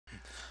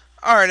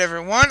Alright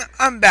everyone,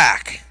 I'm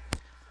back.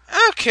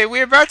 Okay,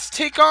 we're about to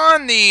take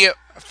on the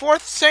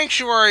 4th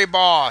Sanctuary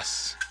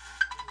boss.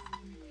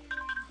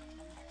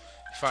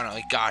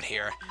 Finally got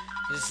here.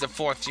 This is the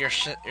 4th your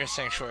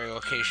Sanctuary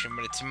location,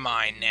 but it's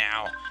mine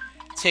now.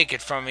 Take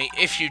it from me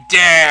if you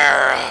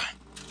dare!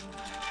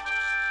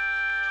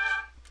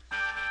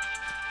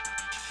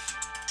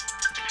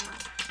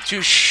 To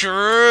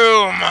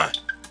Shroom!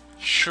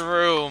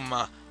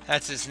 Shroom,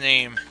 that's his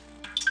name.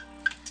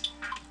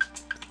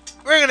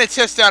 We're gonna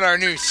test out our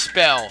new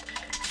spell,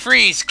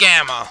 Freeze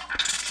Gamma.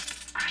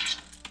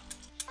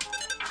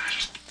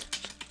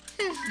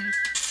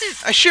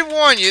 I should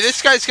warn you, this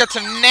guy's got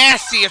some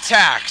nasty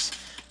attacks.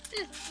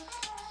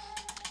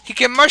 He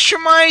can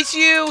mushroomize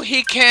you,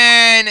 he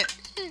can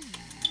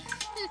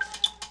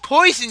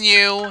poison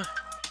you,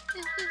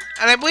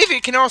 and I believe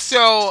he can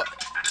also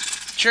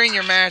drain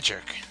your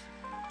magic.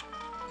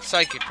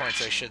 Psychic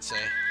points, I should say.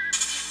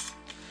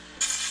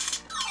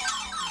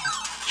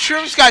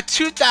 Shroom's got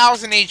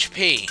 2,000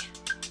 HP.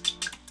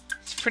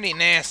 It's pretty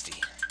nasty.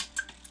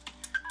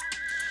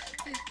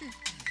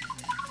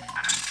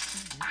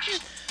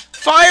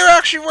 Fire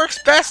actually works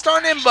best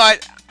on him,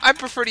 but I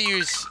prefer to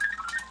use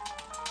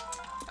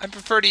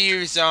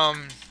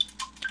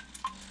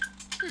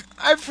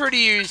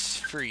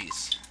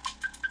freeze.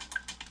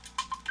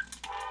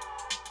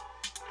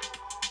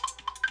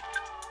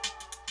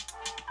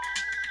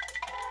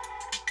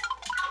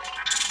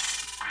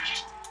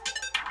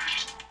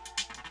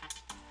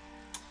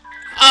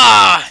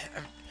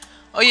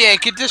 Oh yeah,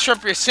 it could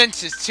disrupt your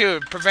senses too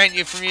and prevent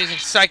you from using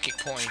psychic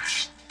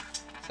points.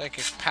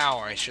 Psychic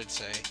power, I should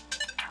say.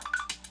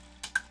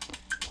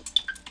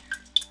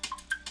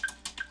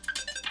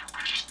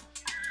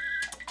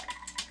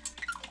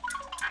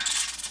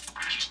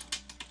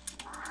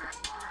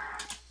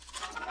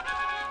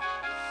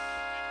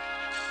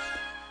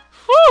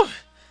 Whew!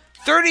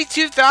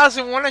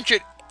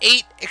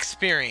 32,108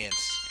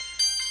 experience.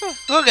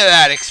 Look at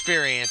that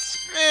experience.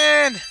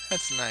 Man,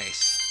 that's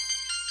nice.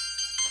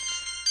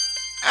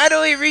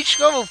 Adelie reached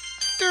level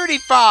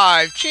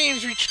 35.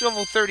 James reached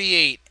level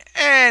 38.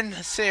 And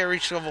Saya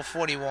reached level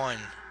 41.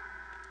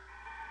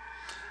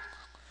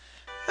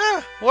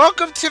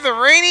 Welcome to the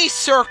Rainy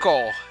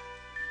Circle.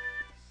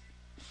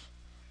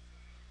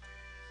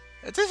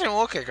 It doesn't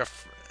look like a...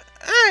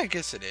 I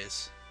guess it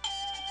is.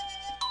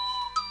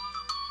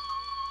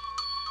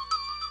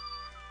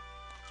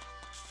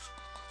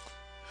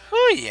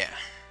 Oh yeah.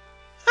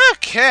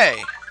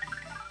 Okay.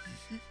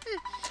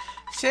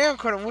 Say I'm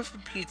gonna whiff a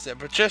pizza,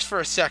 but just for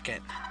a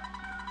second.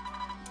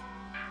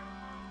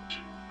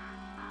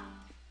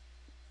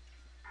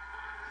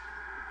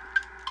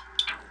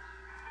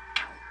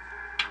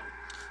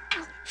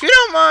 If you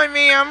don't mind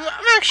me, I'm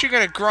actually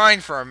gonna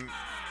grind for him.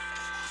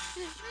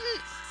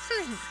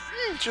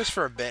 Just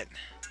for a bit.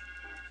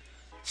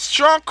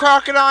 Strong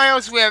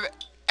crocodiles, we have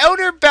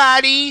elder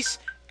baddies,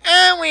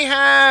 and we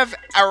have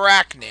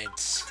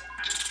arachnids.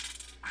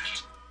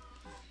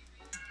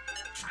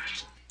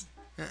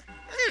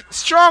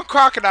 Strong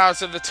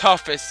crocodiles are the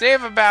toughest. They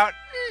have about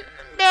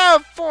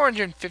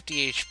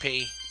 450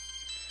 HP.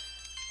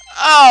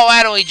 Oh,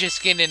 Adelie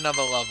just gained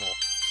another level.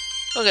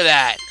 Look at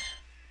that.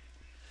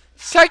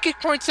 Psychic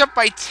points up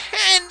by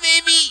 10,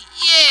 baby.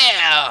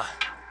 Yeah.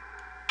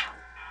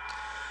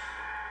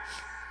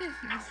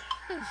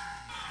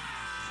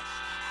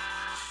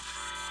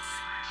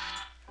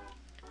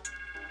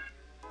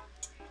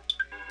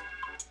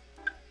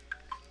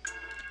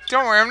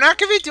 Don't worry, I'm not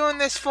going to be doing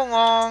this for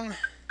long.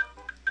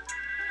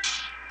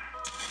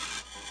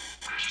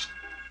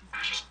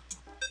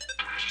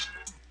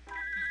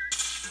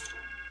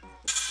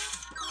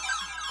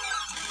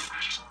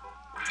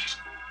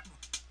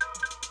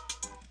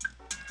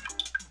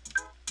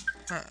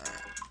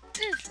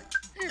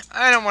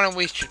 I don't want to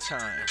waste your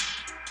time.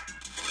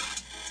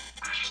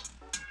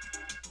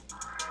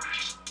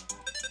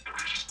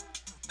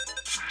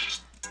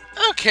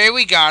 Okay,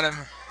 we got him.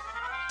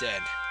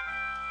 Dead.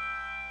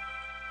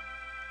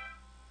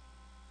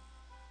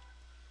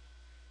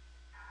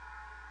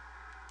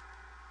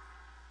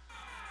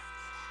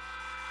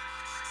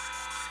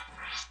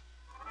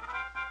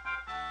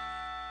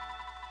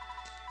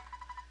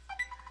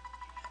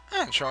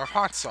 And jar of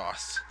hot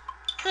sauce.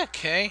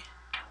 Okay.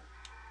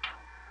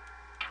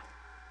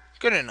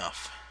 Good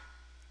enough.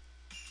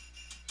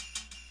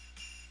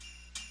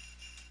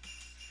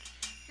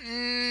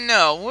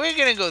 No, we're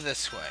gonna go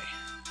this way.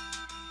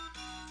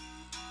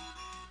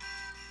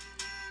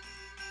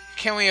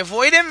 Can we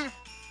avoid him?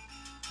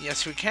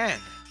 Yes, we can.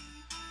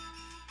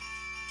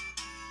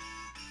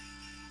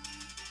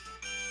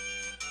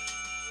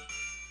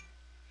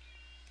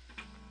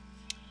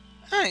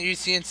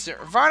 Use the instant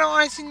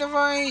revitalizing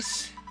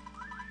device.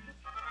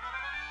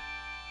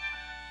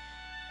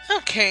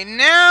 Okay,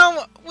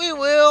 now we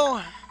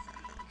will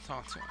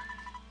talk to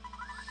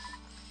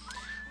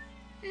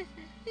him.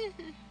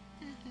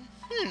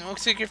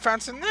 Looks like you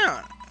found something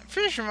out.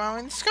 Fish your mom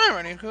in the sky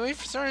running quickly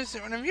for starters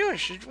that one of yours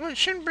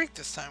shouldn't break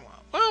this time.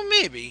 Well,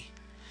 maybe.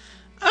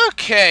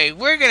 Okay,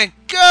 we're gonna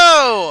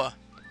go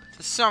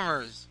to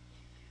Summers.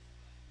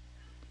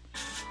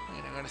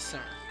 Not a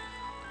summer.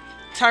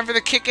 Time for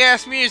the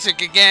kick-ass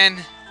music again.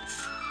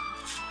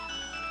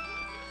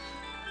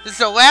 This is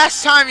the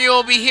last time you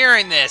will be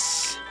hearing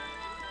this.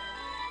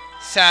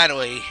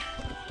 Sadly.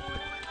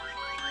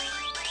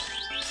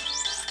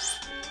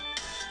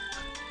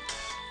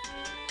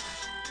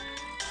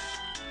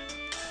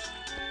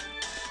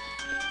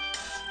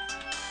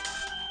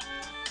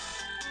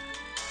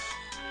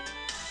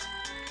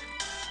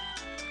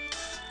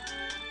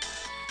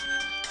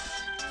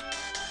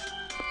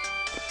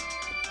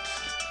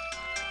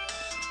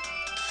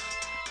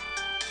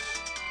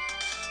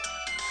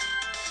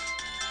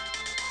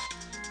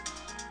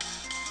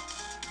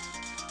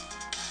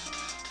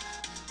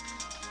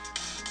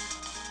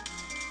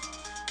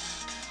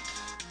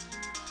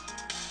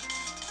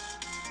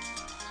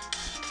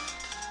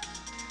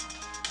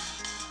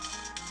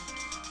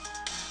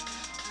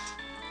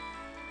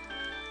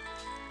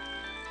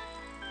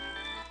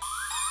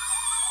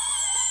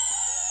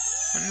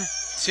 One,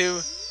 two,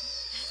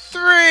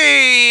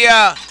 three.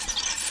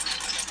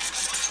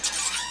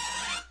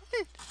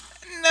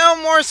 No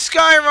more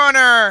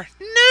Skyrunner.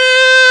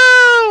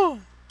 No.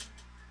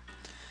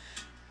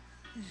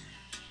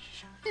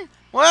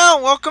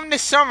 Well, welcome to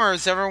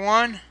Summers,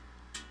 everyone.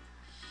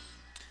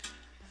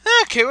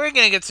 Okay, we're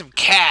gonna get some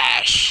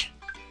cash.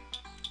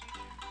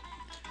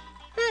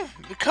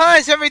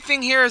 Because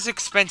everything here is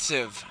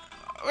expensive.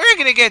 We're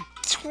gonna get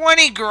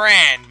 20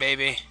 grand,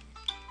 baby.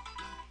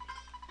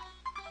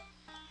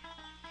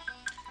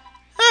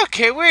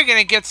 Okay, we're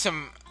gonna get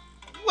some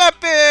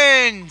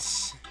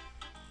weapons.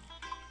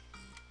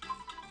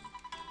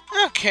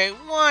 Okay,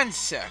 one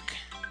sec.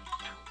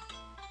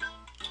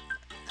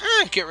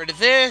 Get rid of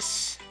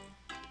this.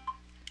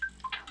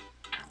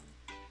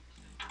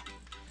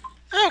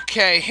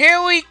 Okay,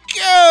 here we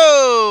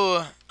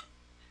go.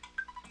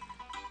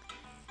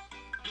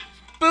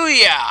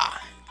 Booyah.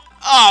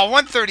 Oh,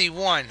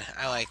 131.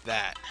 I like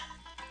that.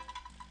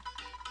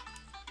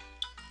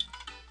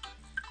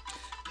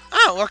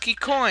 Oh, lucky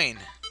coin.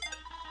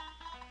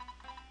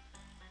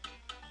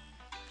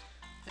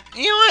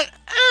 You know what?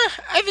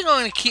 I think I'm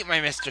going to keep my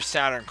Mr.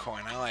 Saturn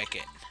coin. I like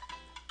it.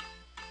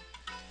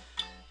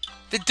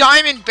 The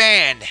diamond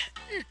band.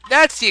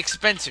 That's the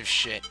expensive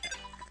shit.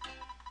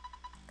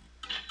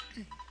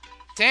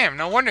 Damn,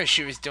 no wonder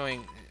she was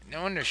taking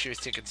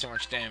so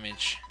much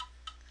damage.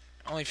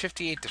 Only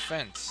 58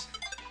 defense.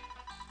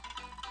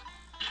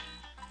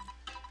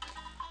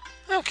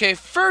 Okay,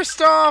 first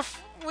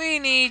off, we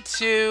need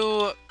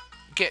to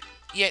get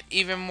yet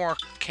even more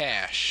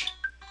cash.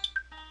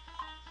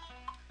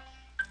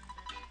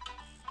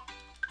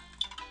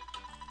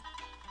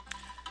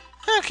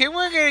 Okay,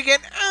 we're gonna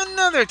get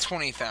another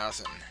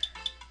 20,000.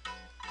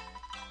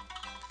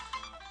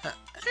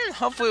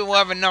 Hopefully we'll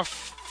have enough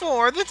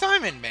for the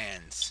diamond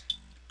bands.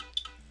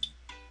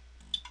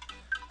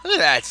 Look at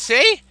that,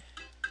 see?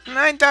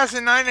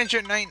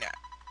 9,990.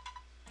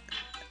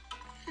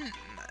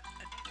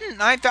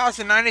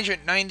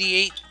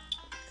 9,998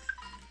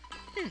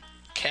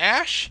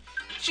 cash?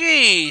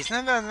 Jeez,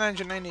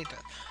 9,998.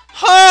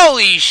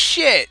 Holy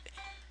shit!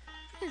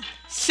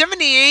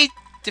 78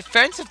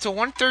 defense up to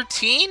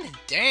 113?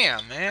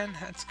 Damn, man,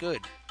 that's good.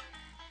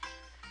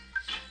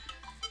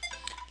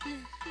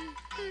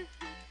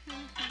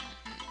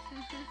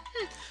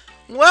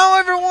 Well,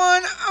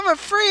 everyone, I'm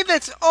afraid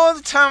that's all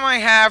the time I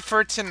have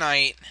for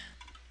tonight.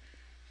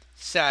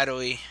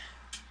 Sadly.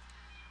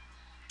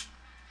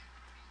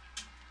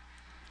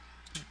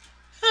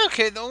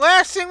 Okay, the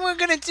last thing we're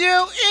going to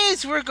do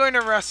is we're going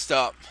to rest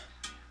up.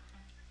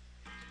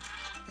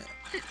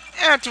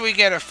 After we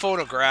get a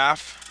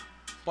photograph.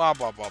 Blah,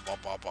 blah, blah, blah,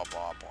 blah, blah,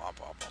 blah, blah, blah,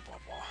 blah, blah,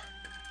 blah.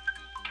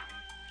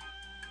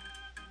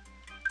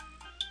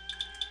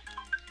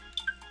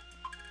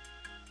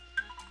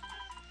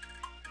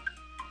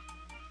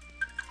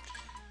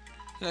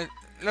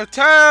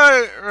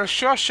 L'Hotel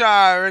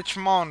Rochosha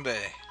Richmonde.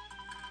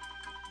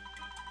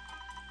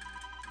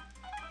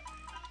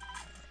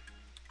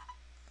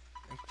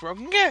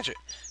 Broken gadget.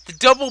 The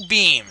double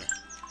beam.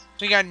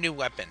 We got a new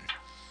weapon.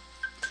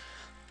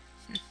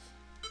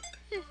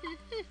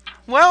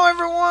 Well,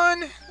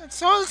 everyone,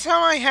 that's all the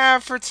time I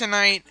have for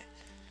tonight.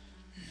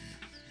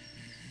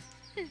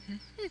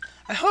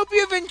 I hope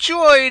you've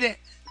enjoyed.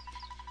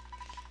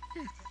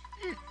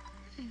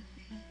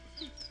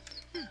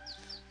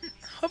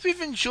 Hope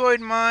you've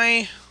enjoyed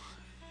my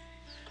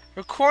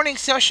recording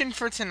session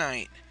for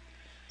tonight.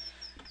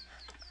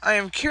 I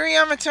am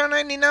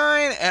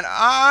Kiriyamato99, and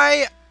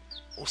I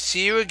will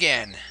see you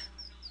again.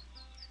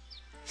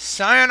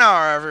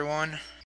 Sayonara, everyone.